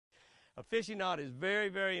A fishing knot is very,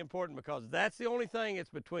 very important because that's the only thing that's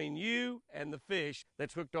between you and the fish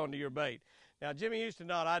that's hooked onto your bait. Now, Jimmy Houston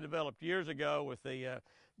knot I developed years ago with the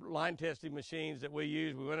line testing machines that we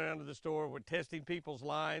use. We went around to the store, we're testing people's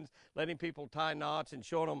lines, letting people tie knots and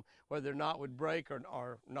showing them whether their knot would break or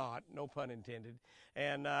not, no pun intended.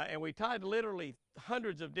 And we tied literally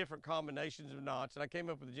hundreds of different combinations of knots, and I came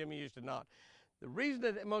up with the Jimmy Houston knot. The reason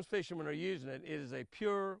that most fishermen are using it is a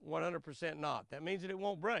pure 100% knot. That means that it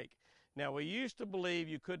won't break. Now, we used to believe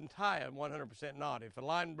you couldn't tie a 100% knot. If a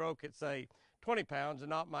line broke at, say, 20 pounds, the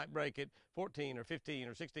knot might break at 14 or 15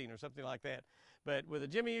 or 16 or something like that. But with a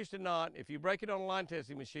Jimmy Houston knot, if you break it on a line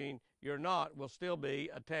testing machine, your knot will still be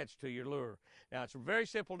attached to your lure. Now, it's a very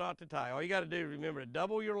simple knot to tie. All you got to do is remember to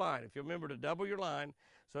double your line. If you remember to double your line,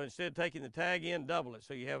 so instead of taking the tag in, double it.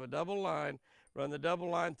 So you have a double line, run the double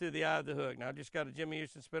line through the eye of the hook. Now, I just got a Jimmy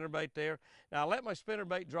Houston spinnerbait there. Now, I let my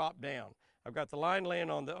spinnerbait drop down. I've got the line laying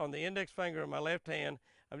on the index finger of my left hand.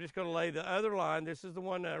 I'm just going to lay the other line. This is the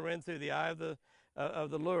one that I ran through the eye of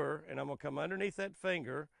the lure, and I'm going to come underneath that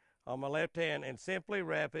finger on my left hand and simply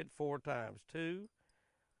wrap it 4 times. 2,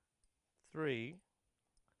 3,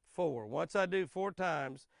 4. Once I do 4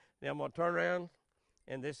 times, then I'm going to turn around,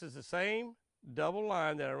 and this is the same double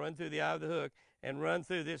line that I run through the eye of the hook and run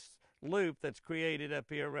through this loop that's created up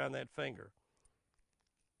here around that finger.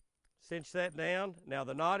 Cinch that down. Now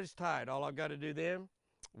the knot is tied. All I've got to do then,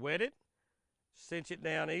 wet it, cinch it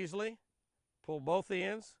down easily, pull both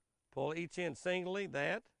ends, pull each end singly,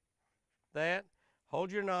 that,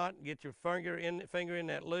 hold your knot, get your finger in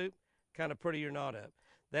that loop, kind of pretty your knot up.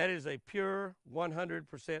 That is a pure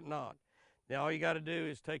 100% knot. Now all you got to do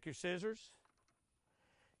is take your scissors.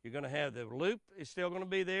 You're going to have the loop is still going to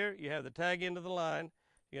be there. You have the tag end of the line.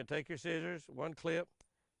 You're going to take your scissors, one clip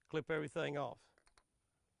everything off.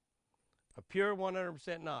 A pure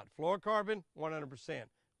 100% knot. Fluorocarbon, 100%.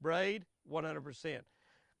 Braid, 100%.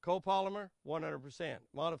 Copolymer, 100%.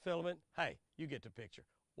 Monofilament, hey, you get the picture.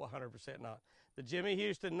 100% knot. The Jimmy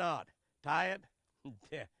Houston knot. Tie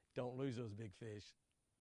it. Don't lose those big fish.